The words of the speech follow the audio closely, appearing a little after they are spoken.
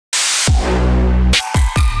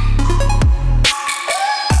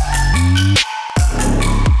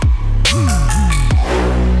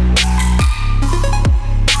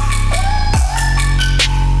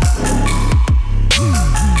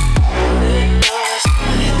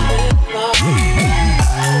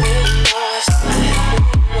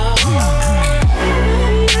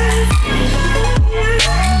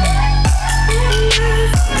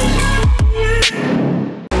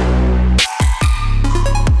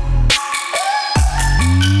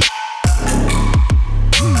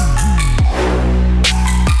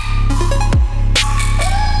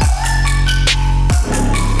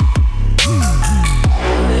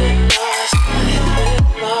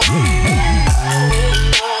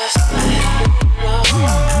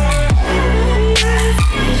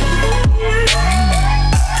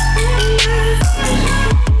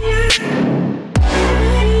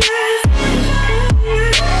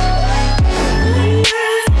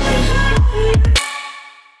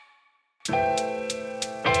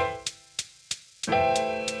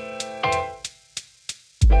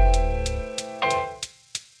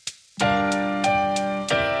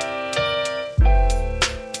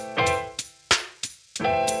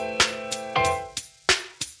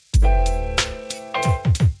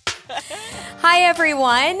Hi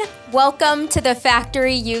everyone, welcome to the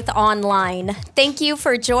Factory Youth Online. Thank you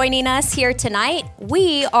for joining us here tonight.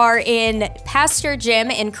 We are in Pastor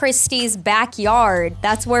Jim and Christy's backyard.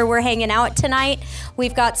 That's where we're hanging out tonight.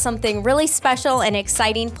 We've got something really special and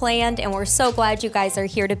exciting planned, and we're so glad you guys are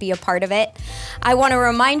here to be a part of it. I want to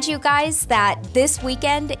remind you guys that this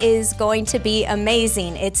weekend is going to be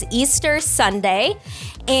amazing. It's Easter Sunday,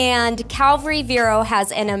 and Calvary Vero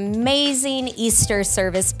has an amazing Easter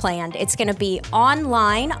service planned. It's going to be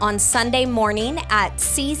online on Sunday morning at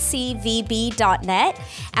ccvb.net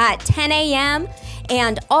at 10 a.m.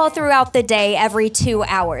 and all throughout the day every 2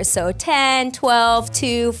 hours. So 10, 12,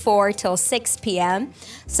 2, 4 till 6 p.m.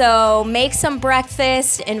 So make some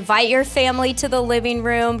breakfast, invite your family to the living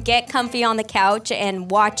room, get comfy on the couch,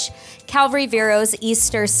 and watch Calvary Vero's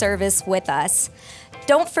Easter service with us.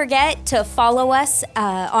 Don't forget to follow us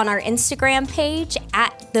on our Instagram page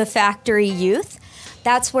at The Factory Youth.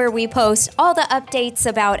 That's where we post all the updates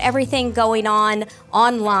about everything going on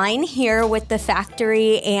online here with the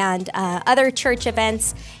Factory and other church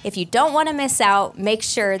events. If you don't want to miss out, make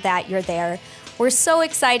sure that you're there. We're so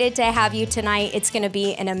excited to have you tonight. It's going to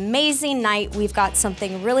be an amazing night. We've got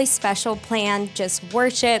something really special planned, just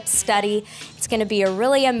worship, study. It's going to be a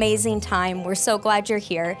really amazing time. We're so glad you're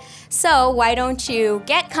here. So why don't you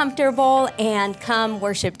get comfortable and come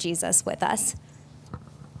worship Jesus with us.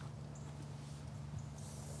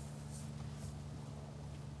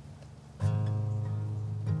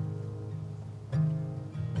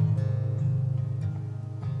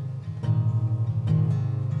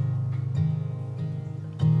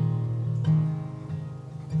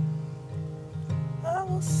 I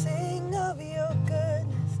will sing of your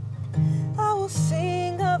goodness, I will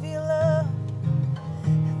sing of your love.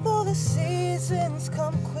 And though the seasons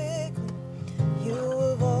come quickly, you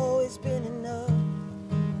have always been enough.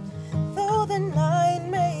 Though the night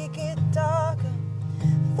may get darker,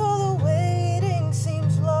 though the waiting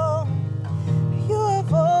seems long, you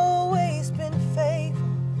have always been faithful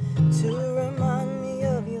to remind me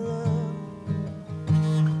of your love.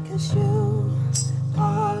 'Cause you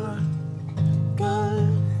are good.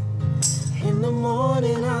 In the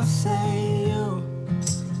morning I'll say you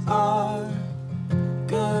are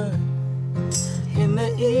good. In the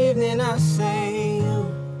evening I'll say you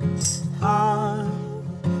are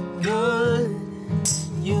good.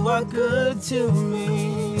 You are good to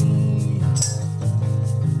me.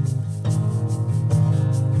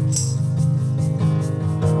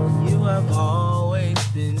 You have always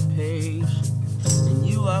been patient, and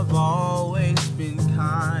you have always been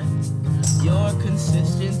kind. You're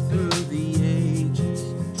consistent through the ages.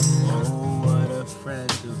 Oh, what a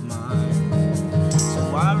friend of mine.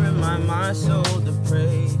 So I remind my soul to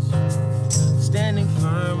praise you, standing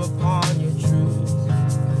firm upon your truth,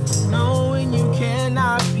 knowing you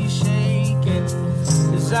cannot be shaken,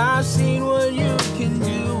 'cause I've seen what you can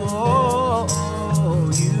do. Oh,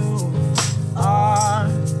 you are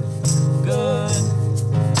good.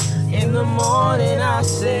 In the morning I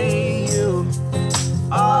say you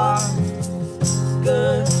are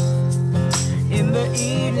good. In the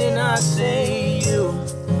evening I say you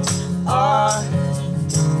are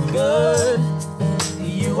good.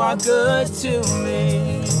 You are good to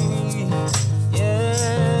me.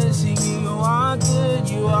 Yes, you are good,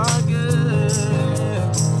 you are good.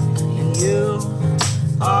 And you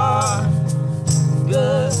are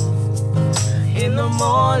good. In the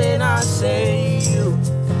morning I say you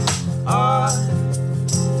are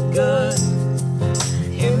good.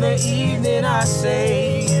 In the evening I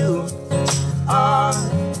say you are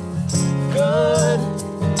good.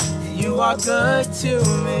 You are good to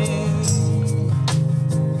me.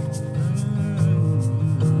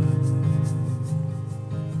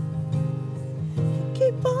 You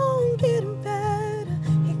keep on getting better.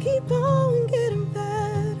 You keep on getting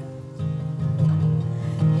better.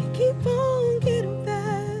 You keep on getting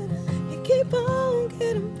better. You keep on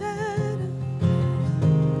getting better.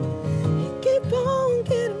 You keep on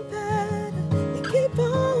getting better. You keep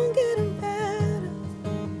on getting better.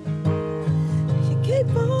 You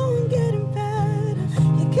keep on getting better.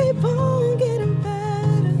 You keep on getting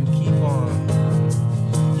better.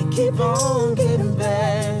 You keep on getting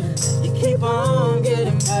better. You keep on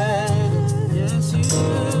getting better. Yes, you do.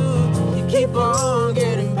 You keep on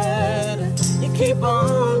getting better. You keep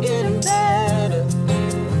on getting better.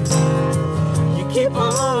 You keep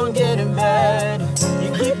on getting better.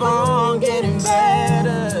 You keep on getting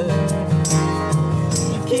better.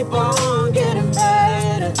 You keep on getting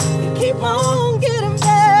better. You keep on getting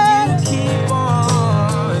better.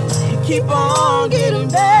 You keep on getting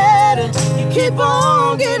better. You keep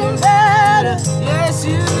on getting better. Yes,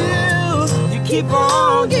 you do. You keep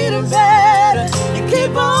on getting better.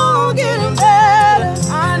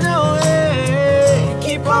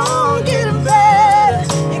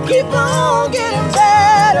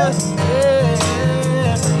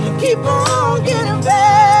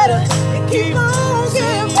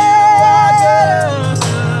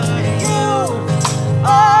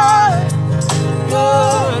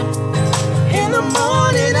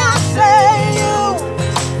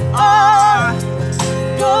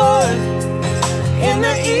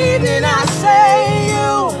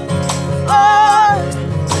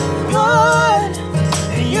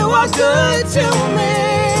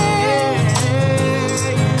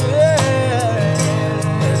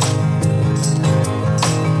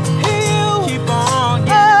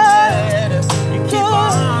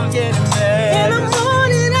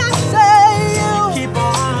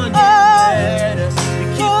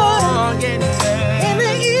 getting better. In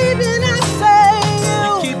the evening I say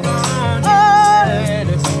You keep on getting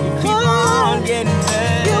better. You keep on getting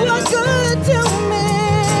better. you are good to me.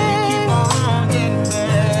 You keep on getting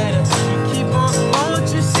better. You keep on.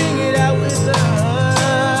 Won't you sing it out with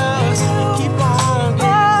us? You keep on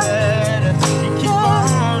getting better. You keep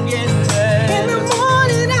on getting better. In the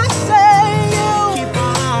morning I say you Keep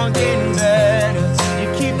on getting better. You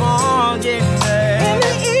keep on getting better. in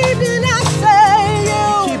the evening I say you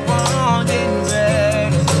Keep on getting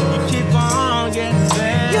better. You keep on getting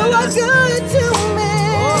better. you are good to me.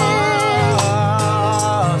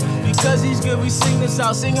 Oh, because he's good, we sing this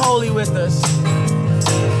out. Sing holy with us.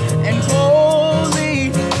 And holy,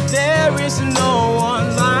 there is no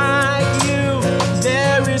one like you.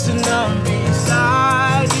 There is none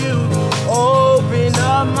beside you. Open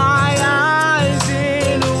up my eyes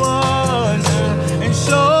in wonder and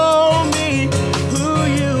show me who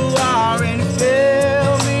you are and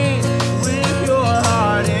fill me with your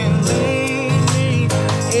heart and lead me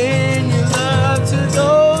in your love to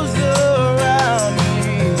those around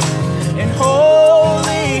me. And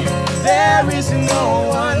holy, there is no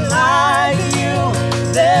one like you.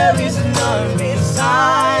 There is none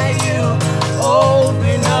beside you.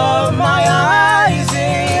 Open up my eyes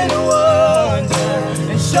in wonder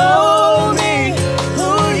and show me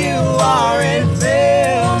who you are and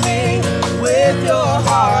fill me with your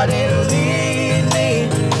heart and lead me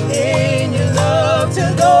in your love to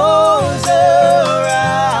those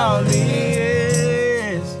around me.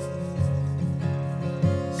 Yes.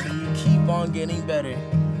 So you keep on getting better.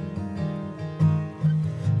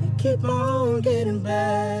 You keep on getting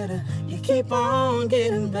better. You keep on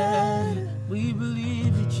getting better. We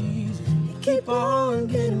believe you, Jesus. You keep on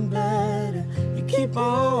getting better. You keep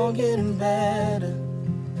on getting better.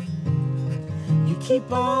 You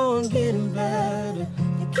keep on getting better.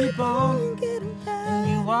 You keep on getting better.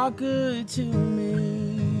 And you are good to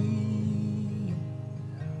me.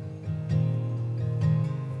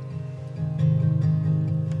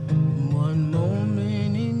 One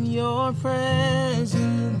moment in your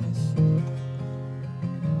presence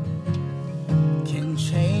can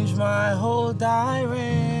change my whole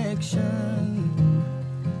direction.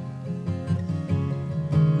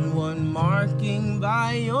 One marking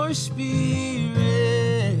by your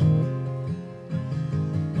spirit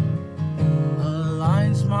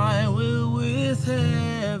aligns my will with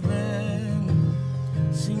heaven.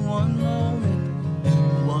 See, one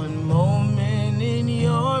moment in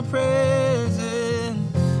your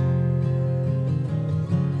presence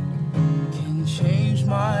can change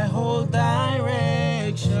my whole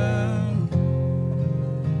direction.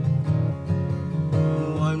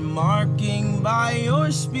 One marking by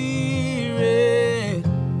your spirit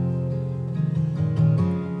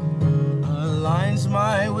aligns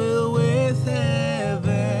my will with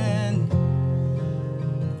heaven.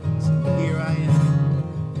 So here I am,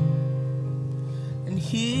 and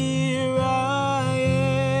here I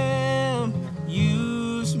am.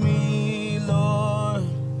 Use me, Lord.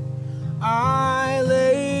 I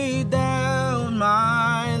lay down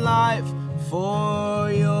my life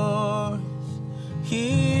for yours.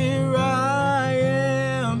 Here I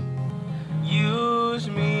am. Use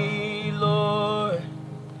me, Lord.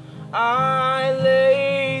 I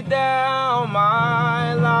lay down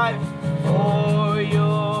my life for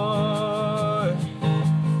yours.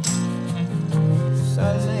 So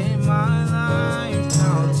I lay my life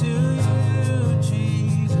down to you,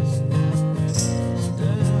 Jesus.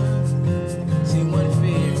 See,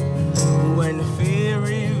 when fear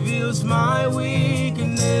reveals my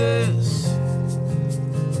weakness,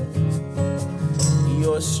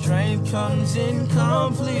 your strength comes in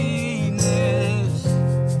completeness.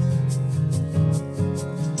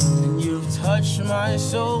 And you've touched my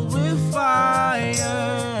soul with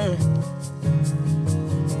fire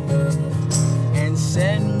and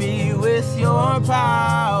send me with your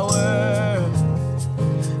power.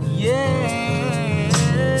 Yeah.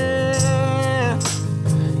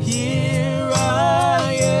 Here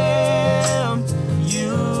I am.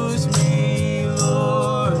 Use me,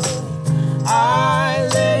 Lord. I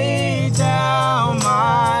lay down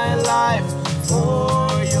my life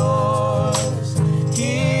for yours.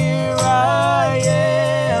 Here I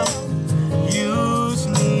am. Use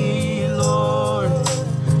me, Lord.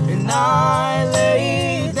 And I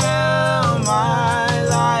lay down my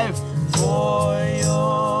life for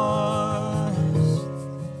yours.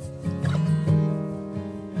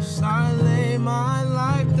 Yes, I lay my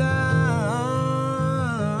life down.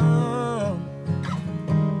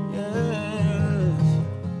 Yes.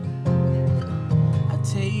 I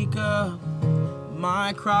take up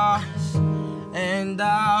my cross and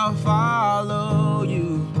I'll follow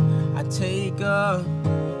you. I take up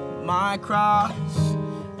my cross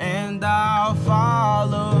and I'll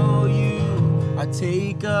follow you. I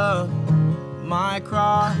take up my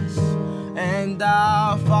cross and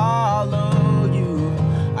I'll follow you.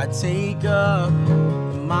 I take up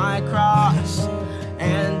my cross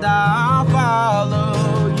and I'll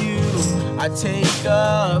follow you. I take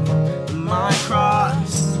up my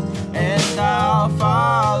cross and I'll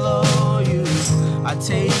follow you. I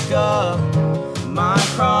take up my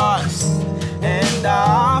cross and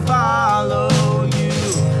I'll follow you.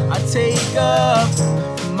 I take up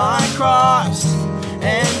my cross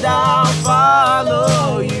and I'll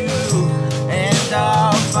follow you. And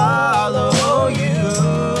I'll follow you.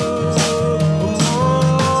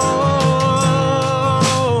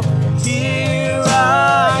 Oh, here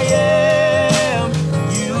I am.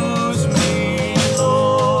 Use me,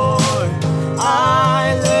 Lord.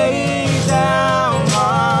 I lay down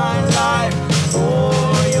my life for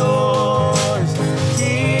yours.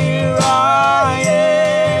 Here I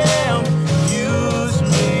am. Use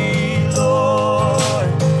me,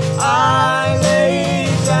 Lord. I lay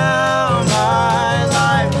down my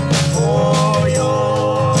life for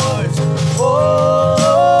yours. Oh,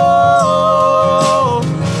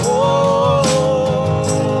 oh, oh,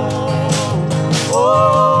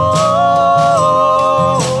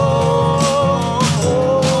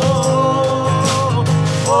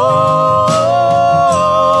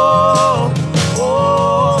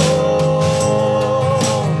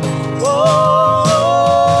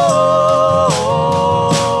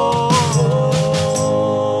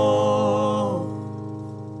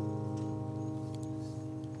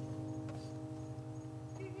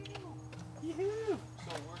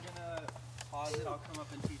 So we're gonna pause it. I'll come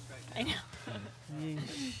up and teach right now. I know.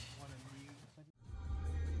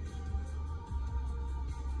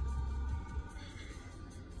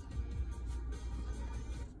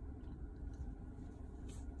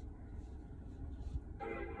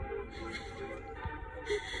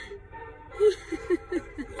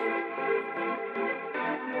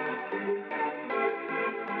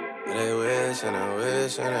 They wish and they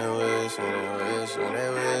wish and they wish and they wish and they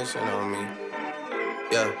wishing on me.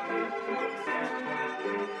 Yeah.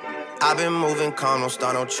 I've been moving calm, don't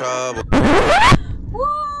start no trouble.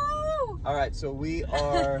 Woo! All right, so we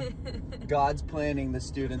are God's planning the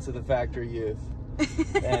students of the Factory Youth,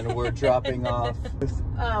 and we're dropping off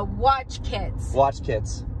Watch kits. watch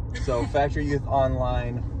kits. So Factory Youth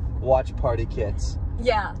Online watch party kits.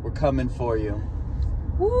 Yeah. We're coming for you.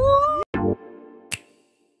 Woo!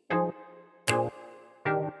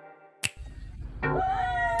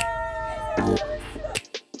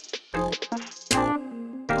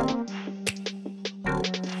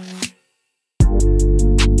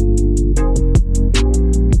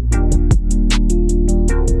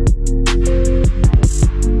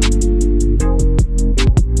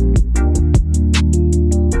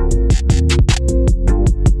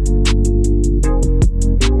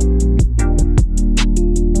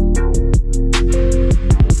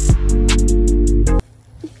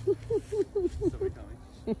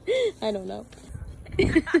 I don't know.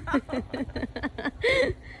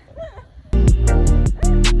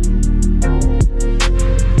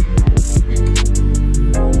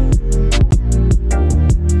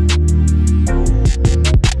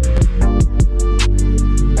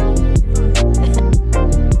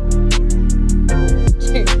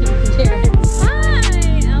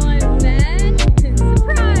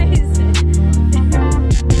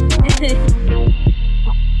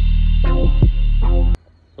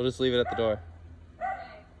 We'll just leave it at the door.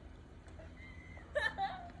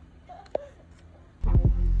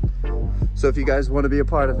 So if you guys want to be a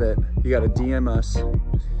part of it, you got to DM us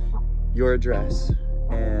your address,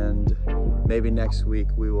 and maybe next week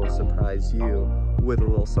we will surprise you with a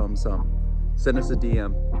little some. Send us a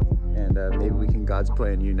DM, and maybe we can God's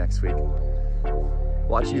plan you next week.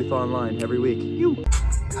 Watch Youth Online every week. You.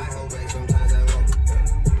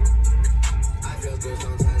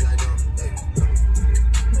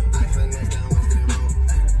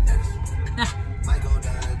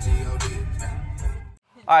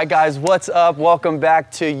 All right, guys, what's up? Welcome back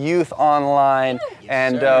to Youth Online.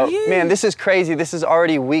 And man, this is crazy. This is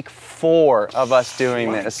already week 4 of us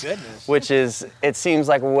doing this, which is, it seems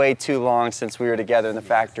like way too long since we were together in the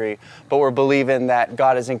factory, but we're believing that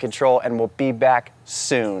God is in control and we'll be back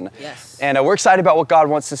soon. Yes. And we're excited about what God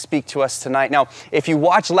wants to speak to us tonight. Now, if you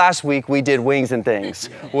watched last week, we did Wings and Things,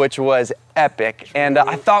 which was epic. And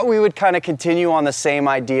I thought we would kind of continue on the same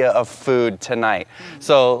idea of food tonight.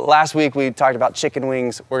 So last week we talked about chicken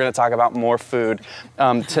wings. We're going to talk about more food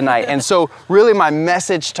tonight. And so really my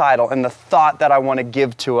message title and the thought that I want to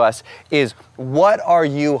give to us is what are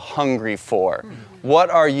you hungry for?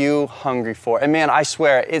 What are you hungry for? And man, I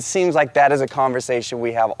swear, it seems like that is a conversation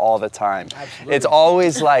we have all the time. Absolutely. It's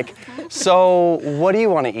always like, so what do you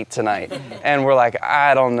want to eat tonight? And we're like,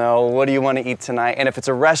 I don't know, what do you want to eat tonight? And if it's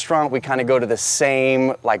a restaurant, we kind of go to the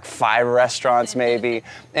same, like 5 restaurants maybe.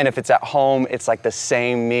 And if it's at home, it's like the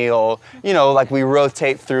same meal. You know, like we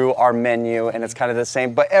rotate through our menu and it's kind of the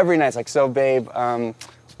same. But every night it's like, so babe,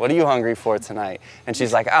 what are you hungry for tonight? And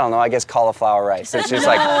she's like, I don't know, I guess cauliflower rice. And she's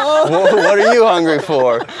like, what are you hungry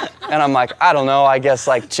for? And I'm like, I don't know, I guess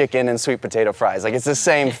like chicken and sweet potato fries. Like it's the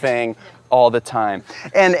same thing all the time.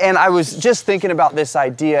 And I was just thinking about this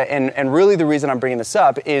idea, and really the reason I'm bringing this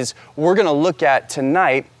up is we're gonna look at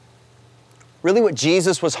tonight really what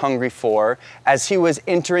Jesus was hungry for as he was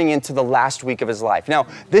entering into the last week of his life. Now,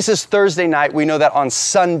 this is Thursday night. We know that on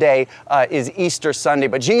Sunday is Easter Sunday,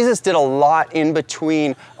 but Jesus did a lot in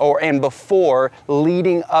between and before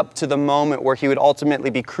leading up to the moment where he would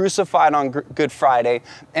ultimately be crucified on Good Friday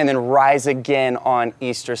and then rise again on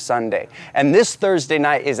Easter Sunday. And this Thursday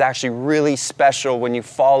night is actually really special when you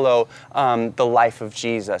follow the life of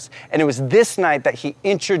Jesus. And it was this night that he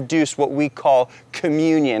introduced what we call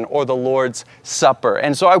communion, or the Lord's Supper.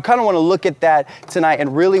 And so I kind of want to look at that tonight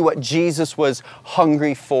and really what Jesus was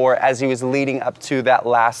hungry for as he was leading up to that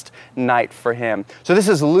last night for him. So this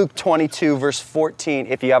is Luke 22, verse 14,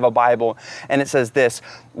 if you have a Bible, and it says this: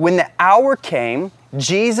 when the hour came,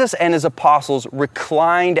 Jesus and his apostles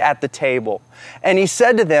reclined at the table, and he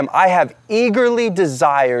said to them, I have eagerly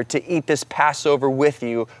desired to eat this Passover with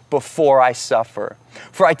you before I suffer.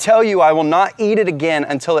 For I tell you, I will not eat it again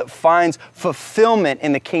until it finds fulfillment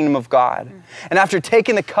in the kingdom of God. And after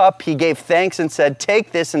taking the cup, he gave thanks and said,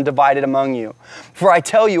 take this and divide it among you. For I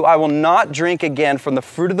tell you, I will not drink again from the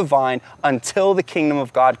fruit of the vine until the kingdom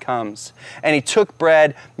of God comes. And he took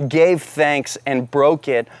bread, gave thanks, and broke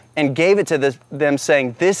it, and gave it to them,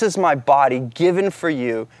 saying, this is my body given for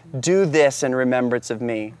you. Do this in remembrance of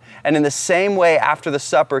me. And in the same way, after the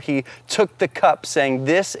supper, he took the cup, saying,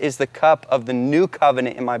 this is the cup of the new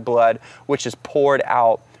covenant in my blood, which is poured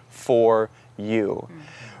out for you.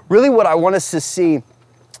 Really what I want us to see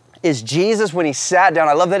is Jesus, when he sat down,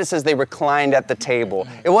 I love that it says they reclined at the table.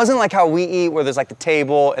 It wasn't like how we eat, where there's like the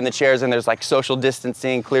table and the chairs and there's like social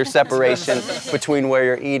distancing, clear separation between where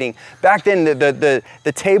you're eating. Back then,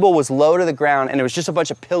 the table was low to the ground and it was just a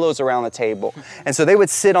bunch of pillows around the table. And so they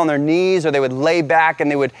would sit on their knees, or they would lay back,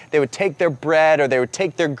 and they would take their bread, or they would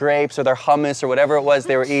take their grapes or their hummus or whatever it was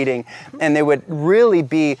they were eating, and they would really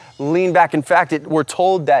be leaned back. In fact, we're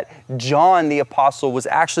told that John the apostle was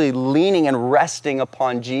actually leaning and resting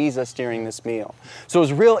upon Jesus during this meal. So it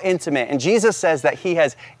was real intimate. And Jesus says that he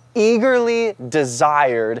has eagerly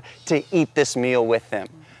desired to eat this meal with them.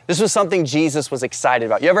 This was something Jesus was excited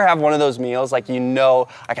about. You ever have one of those meals, like, you know,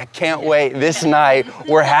 like, I can't wait, this night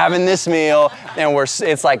we're having this meal, and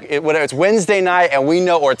it's like, whether it's Wednesday night and we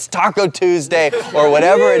know, or it's Taco Tuesday or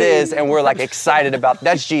whatever it is, and we're like excited about,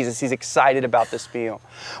 that's Jesus. He's excited about this meal.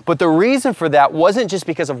 But the reason for that wasn't just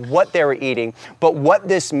because of what they were eating, but what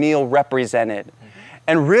this meal represented.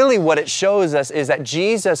 And really what it shows us is that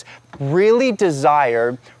Jesus really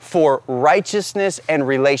desired for righteousness and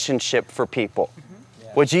relationship for people.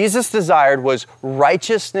 What Jesus desired was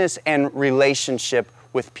righteousness and relationship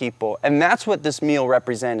with people. And that's what this meal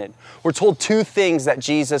represented. We're told 2 things that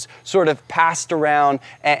Jesus sort of passed around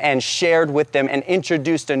and shared with them and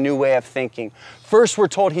introduced a new way of thinking. First, we're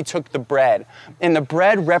told he took the bread, and the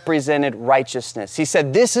bread represented righteousness. He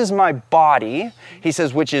said, this is my body, he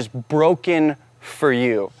says, which is broken for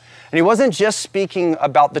you. And he wasn't just speaking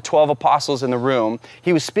about the 12 apostles in the room.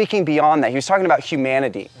 He was speaking beyond that. He was talking about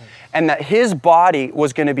humanity, and that his body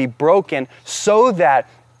was going to be broken so that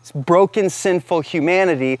broken, sinful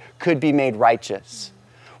humanity could be made righteous.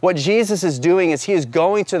 What Jesus is doing is he is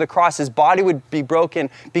going to the cross. His body would be broken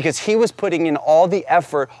because he was putting in all the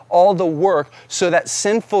effort, all the work, so that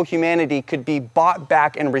sinful humanity could be bought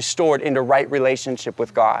back and restored into right relationship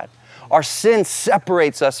with God. Our sin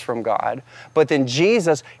separates us from God, but then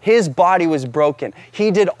Jesus, his body was broken.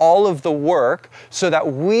 He did all of the work so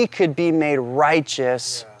that we could be made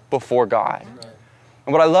righteous before God.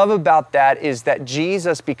 And what I love about that is that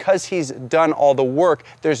Jesus, because he's done all the work,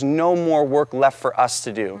 there's no more work left for us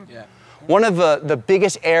to do. One of the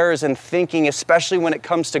biggest errors in thinking, especially when it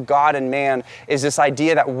comes to God and man, is this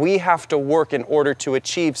idea that we have to work in order to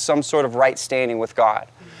achieve some sort of right standing with God.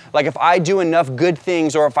 Like, if I do enough good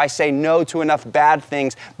things, or if I say no to enough bad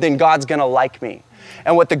things, then God's gonna like me.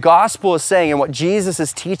 And what the gospel is saying, and what Jesus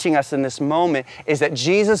is teaching us in this moment, is that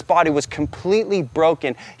Jesus' body was completely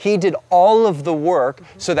broken. He did all of the work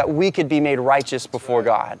so that we could be made righteous before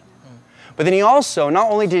God. But But then he also, not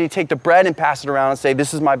only did he take the bread and pass it around and say,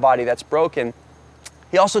 this is my body that's broken,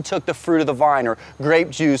 he also took the fruit of the vine or grape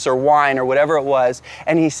juice or wine or whatever it was,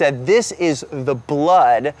 and he said, this is the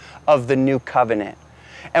blood of the new covenant.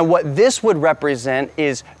 And what this would represent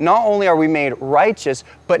is not only are we made righteous,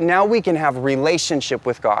 but now we can have relationship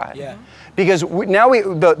with God. Yeah. Because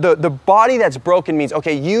the body that's broken means,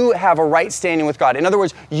 okay, you have a right standing with God. In other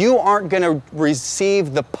words, you aren't going to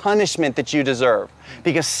receive the punishment that you deserve.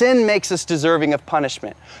 Because sin makes us deserving of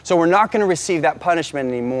punishment. So we're not going to receive that punishment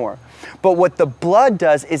anymore. But what the blood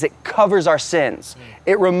does is it covers our sins.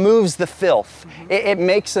 It removes the filth. It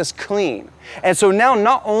makes us clean. And so now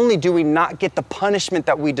not only do we not get the punishment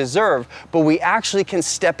that we deserve, but we actually can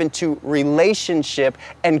step into relationship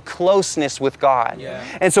and closeness with God. Yeah.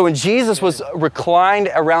 And so when Jesus was reclined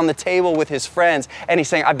around the table with his friends, and he's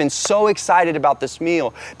saying, I've been so excited about this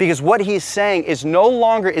meal, because what he's saying is no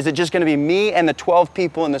longer is it just going to be me and the 12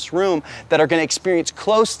 people in this room that are going to experience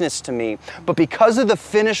closeness to me, but because of the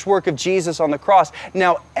finished work of Jesus on the cross,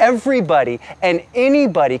 now everybody and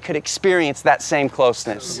anybody could experience that same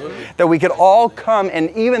closeness. Absolutely. That we could all come, and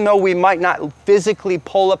even though we might not physically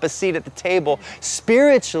pull up a seat at the table,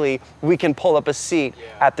 spiritually we can pull up a seat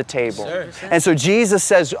at the table. Sure. And so Jesus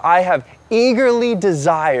says, I have eagerly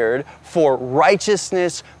desired for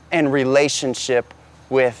righteousness and relationship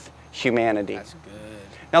with humanity. That's good.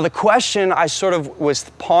 Now the question I sort of was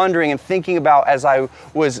pondering and thinking about as I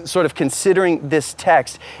was sort of considering this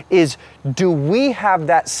text is, do we have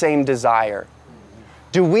that same desire?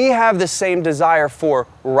 Do we have the same desire for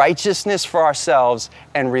righteousness for ourselves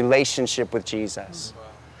and relationship with Jesus?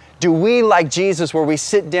 Do we, like Jesus, where we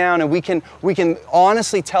sit down and we can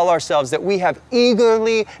honestly tell ourselves that we have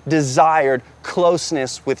eagerly desired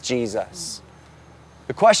closeness with Jesus?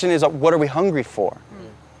 The question is, what are we hungry for?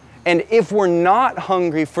 And if we're not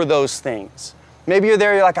hungry for those things, maybe you're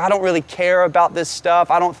there, you're like, I don't really care about this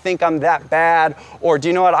stuff. I don't think I'm that bad. Or do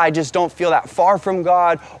you know what? I just don't feel that far from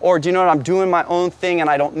God. Or do you know what? I'm doing my own thing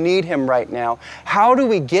and I don't need him right now. How do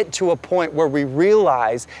we get to a point where we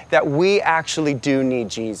realize that we actually do need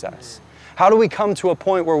Jesus? How do we come to a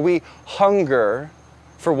point where we hunger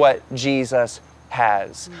for what Jesus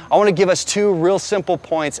has? I want to give us two real simple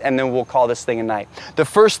points and then we'll call this thing a night. The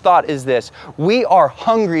first thought is this: we are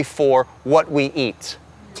hungry for what we eat.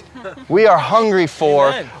 We are hungry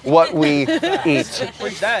for what we eat.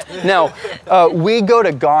 Now, we go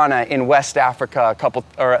to Ghana in West Africa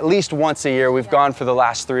or at least once a year. We've gone for the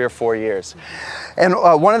last 3 or 4 years. And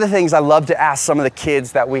one of the things I love to ask some of the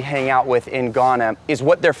kids that we hang out with in Ghana is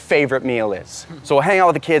what their favorite meal is. So we'll hang out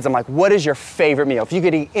with the kids. I'm like, what is your favorite meal? If you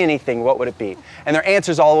could eat anything, what would it be? And their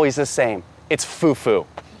answer is always the same. It's fufu.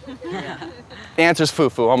 The answer is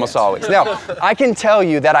fufu, almost always. Now, I can tell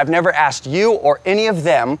you that I've never asked you or any of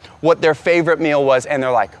them what their favorite meal was, and they're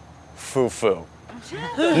like, fufu.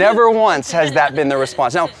 Never once has that been the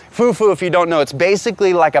response. Now, fufu, if you don't know, it's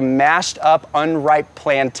basically like a mashed up, unripe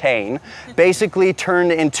plantain, basically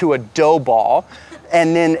turned into a dough ball,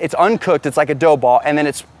 and then it's uncooked, it's like a dough ball, and then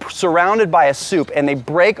it's surrounded by a soup, and they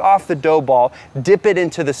break off the dough ball, dip it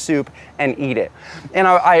into the soup, and eat it. And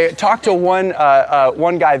I talked to one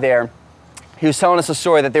guy there. He was telling us a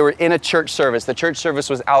story that they were in a church service. The church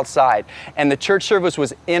service was outside, and the church service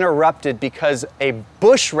was interrupted because a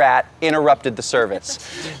bush rat interrupted the service.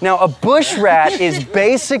 Now, a bush rat is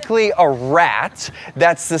basically a rat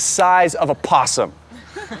that's the size of a possum.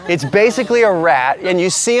 It's basically a rat, and you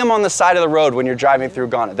see them on the side of the road when you're driving through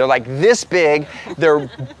Ghana. They're like this big. They're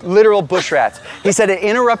literal bush rats. He said it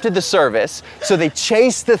interrupted the service, so they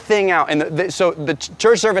chased the thing out, and so the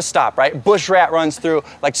church service stopped, right? Bush rat runs through,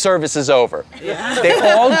 like service is over. They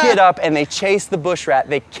all get up, and they chase the bush rat.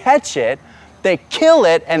 They catch it, they kill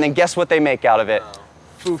it, and then guess what they make out of it?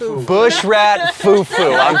 Fufu. Bush rat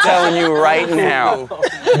fufu, I'm telling you right now.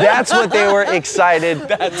 That's what they were excited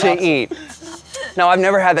to eat. Now, I've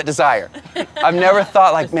never had that desire. I've never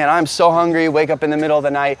thought like, man, I'm so hungry, wake up in the middle of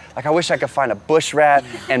the night, like I wish I could find a bush rat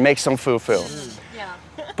and make some fufu. Yeah.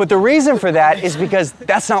 But the reason for that is because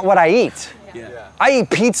that's not what I eat. Yeah. I eat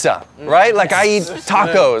pizza, right? Like I eat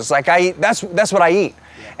tacos, like that's what I eat.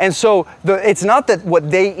 And so it's not that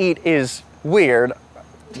what they eat is weird.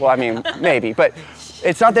 Well, I mean, maybe, but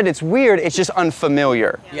it's not that it's weird, it's just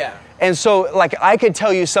unfamiliar. Yeah. And so, like, I could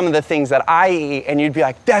tell you some of the things that I eat, and you'd be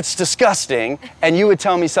like, that's disgusting. And you would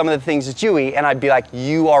tell me some of the things that you eat, and I'd be like,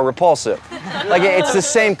 you are repulsive. Like, it's the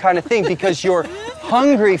same kind of thing, because you're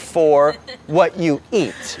hungry for what you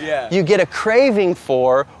eat. Yeah. You get a craving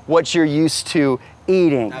for what you're used to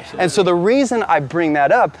eating. Absolutely. And so the reason I bring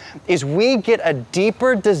that up is we get a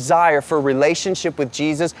deeper desire for relationship with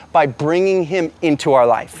Jesus by bringing him into our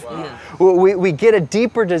life. Wow. We get a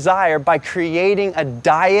deeper desire by creating a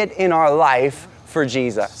diet in our life for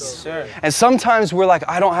Jesus. Sure. And sometimes we're like,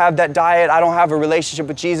 I don't have that diet, I don't have a relationship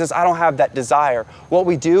with Jesus, I don't have that desire. What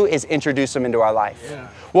we do is introduce him into our life. Yeah.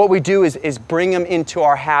 What we do is bring him into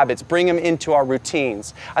our habits, bring him into our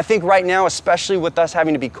routines. I think right now, especially with us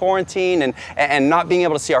having to be quarantined and not being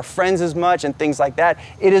able to see our friends as much and things like that,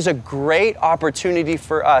 it is a great opportunity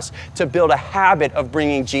for us to build a habit of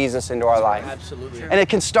bringing Jesus into our life. Absolutely. And it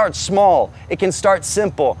can start small, it can start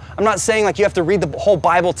simple. I'm not saying like you have to read the whole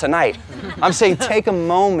Bible tonight. I'm saying take a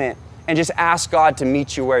moment and just ask God to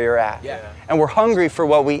meet you where you're at. Yeah. And we're hungry for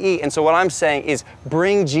what we eat. And so what I'm saying is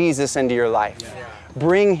bring Jesus into your life. Yeah.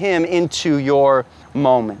 Bring him into your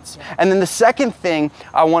moments. And then the second thing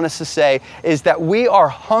I want us to say is that we are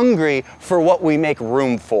hungry for what we make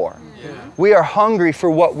room for. Yeah. We are hungry for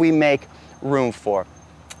what we make room for.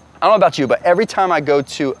 I don't know about you, but every time I go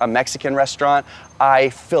to a Mexican restaurant,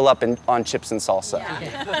 I fill up on chips and salsa.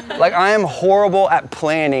 Yeah. Like I am horrible at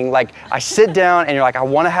planning. Like I sit down and you're like, I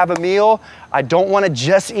want to have a meal. I don't want to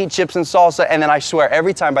just eat chips and salsa. And then I swear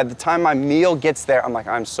every time, by the time my meal gets there, I'm like,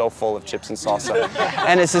 I'm so full of chips and salsa.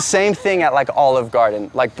 And it's the same thing at like Olive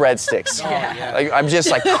Garden, like breadsticks. Yeah. Like, I'm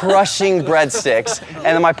just like crushing breadsticks. And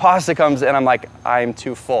then my pasta comes and I'm like, I'm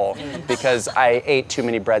too full because I ate too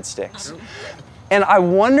many breadsticks. And I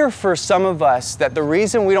wonder for some of us that the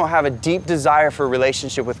reason we don't have a deep desire for a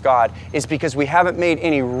relationship with God is because we haven't made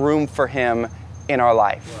any room for him in our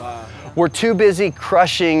life. Wow. We're too busy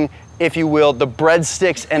crushing, if you will, the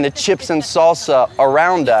breadsticks and the chips and salsa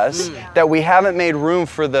around us that we haven't made room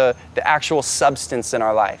for the actual substance in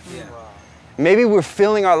our life. Yeah. Maybe we're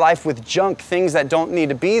filling our life with junk, things that don't need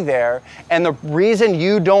to be there. And the reason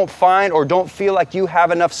you don't find or don't feel like you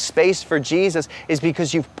have enough space for Jesus is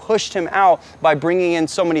because you've pushed him out by bringing in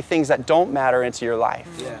so many things that don't matter into your life.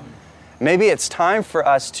 Yeah. Maybe it's time for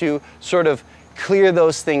us to sort of clear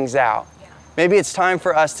those things out. Maybe it's time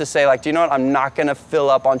for us to say, like, do you know what? I'm not going to fill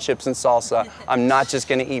up on chips and salsa. I'm not just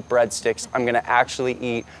going to eat breadsticks. I'm going to actually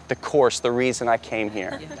eat the course, the reason I came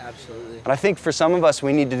here. Yeah, absolutely. And I think for some of us,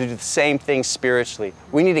 we need to do the same thing spiritually.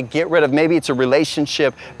 We need to get rid of, maybe it's a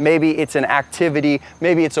relationship, maybe it's an activity,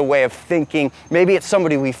 maybe it's a way of thinking, maybe it's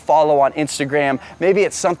somebody we follow on Instagram, maybe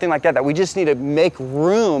it's something like that we just need to make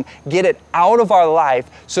room, get it out of our life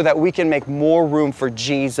so that we can make more room for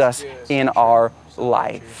Jesus in our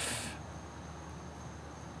life.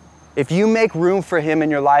 If you make room for him in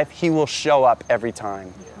your life, he will show up every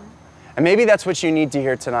time. Yeah. And maybe that's what you need to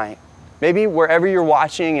hear tonight. Maybe wherever you're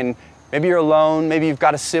watching and maybe you're alone, maybe you've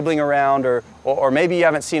got a sibling around or maybe you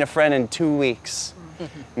haven't seen a friend in 2 weeks.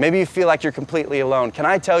 Maybe you feel like you're completely alone. Can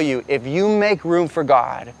I tell you, if you make room for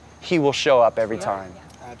God, he will show up every time.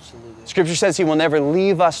 Absolutely. Scripture says he will never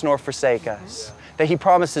leave us nor forsake us. That he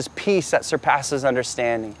promises peace that surpasses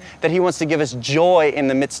understanding, that he wants to give us joy in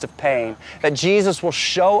the midst of pain, that Jesus will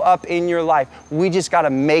show up in your life. We just got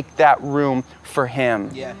to make that room for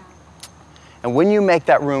him. Yeah. And when you make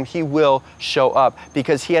that room, he will show up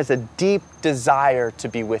because he has a deep desire to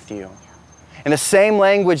be with you. In the same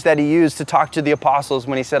language that he used to talk to the apostles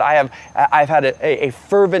when he said, I've had a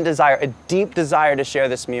fervent desire, a deep desire to share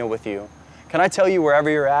this meal with you. Can I tell you wherever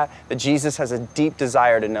you're at that Jesus has a deep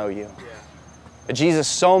desire to know you? Yeah. Jesus,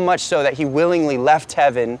 so much so that he willingly left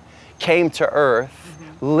heaven, came to earth,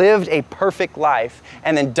 lived a perfect life,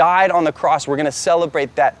 and then died on the cross. We're going to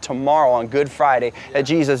celebrate that tomorrow on Good Friday, that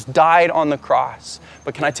Jesus died on the cross.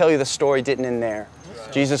 But can I tell you, the story didn't end there.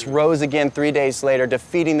 Jesus rose again 3 days later,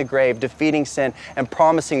 defeating the grave, defeating sin, and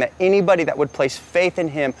promising that anybody that would place faith in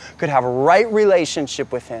him could have a right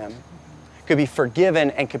relationship with him, could be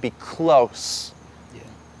forgiven, and could be close.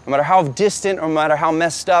 No matter how distant, or no matter how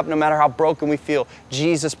messed up, no matter how broken we feel,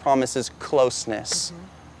 Jesus promises closeness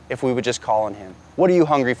if we would just call on him. What are you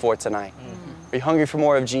hungry for tonight? Are you hungry for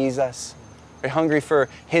more of Jesus? Are you hungry for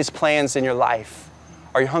his plans in your life?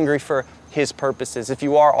 Are you hungry for his purposes? If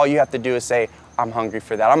you are, all you have to do is say, I'm hungry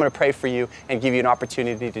for that. I'm going to pray for you and give you an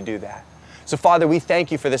opportunity to do that. So Father, we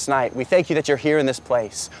thank you for this night. We thank you that you're here in this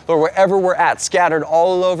place. Lord, wherever we're at, scattered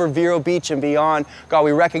all over Vero Beach and beyond, God,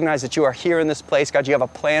 we recognize that you are here in this place. God, you have a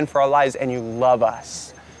plan for our lives and you love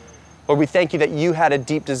us. Lord, we thank you that you had a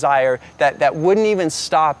deep desire that wouldn't even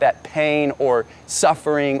stop at pain or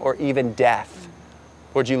suffering or even death.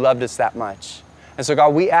 Lord, you loved us that much. And so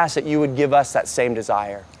God, we ask that you would give us that same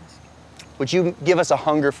desire. Would you give us a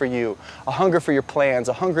hunger for you, a hunger for your plans,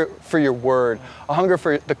 a hunger for your word, a hunger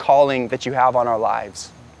for the calling that you have on our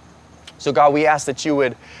lives? So God, we ask that you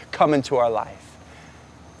would come into our life.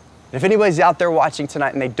 If anybody's out there watching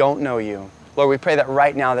tonight and they don't know you, Lord, we pray that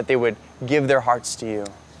right now that they would give their hearts to you.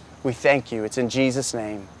 We thank you. It's in Jesus'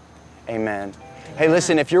 name. Amen. Hey,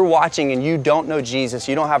 listen, if you're watching and you don't know Jesus,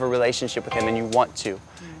 you don't have a relationship with him and you want to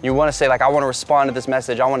say, like, I want to respond to this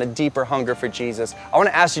message. I want a deeper hunger for Jesus. I want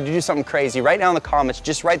to ask you to do something crazy. Right now in the comments,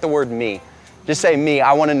 just write the word me. Just say me,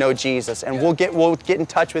 I want to know Jesus. And we'll get in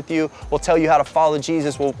touch with you. We'll tell you how to follow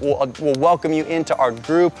Jesus. We'll welcome you into our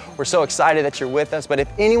group. We're so excited that you're with us. But if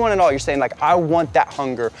anyone at all, you're saying, like, I want that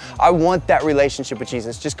hunger, I want that relationship with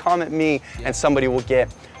Jesus, just comment me and somebody will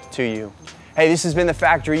get to you. Hey, this has been the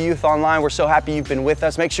Factory Youth Online. We're so happy you've been with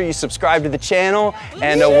us. Make sure you subscribe to the channel,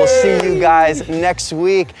 and we'll see you guys next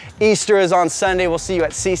week. Easter is on Sunday. We'll see you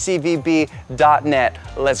at ccvb.net.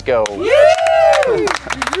 Let's go.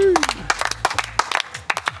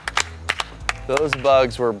 Those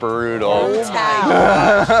bugs were brutal. Oh,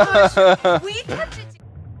 we kept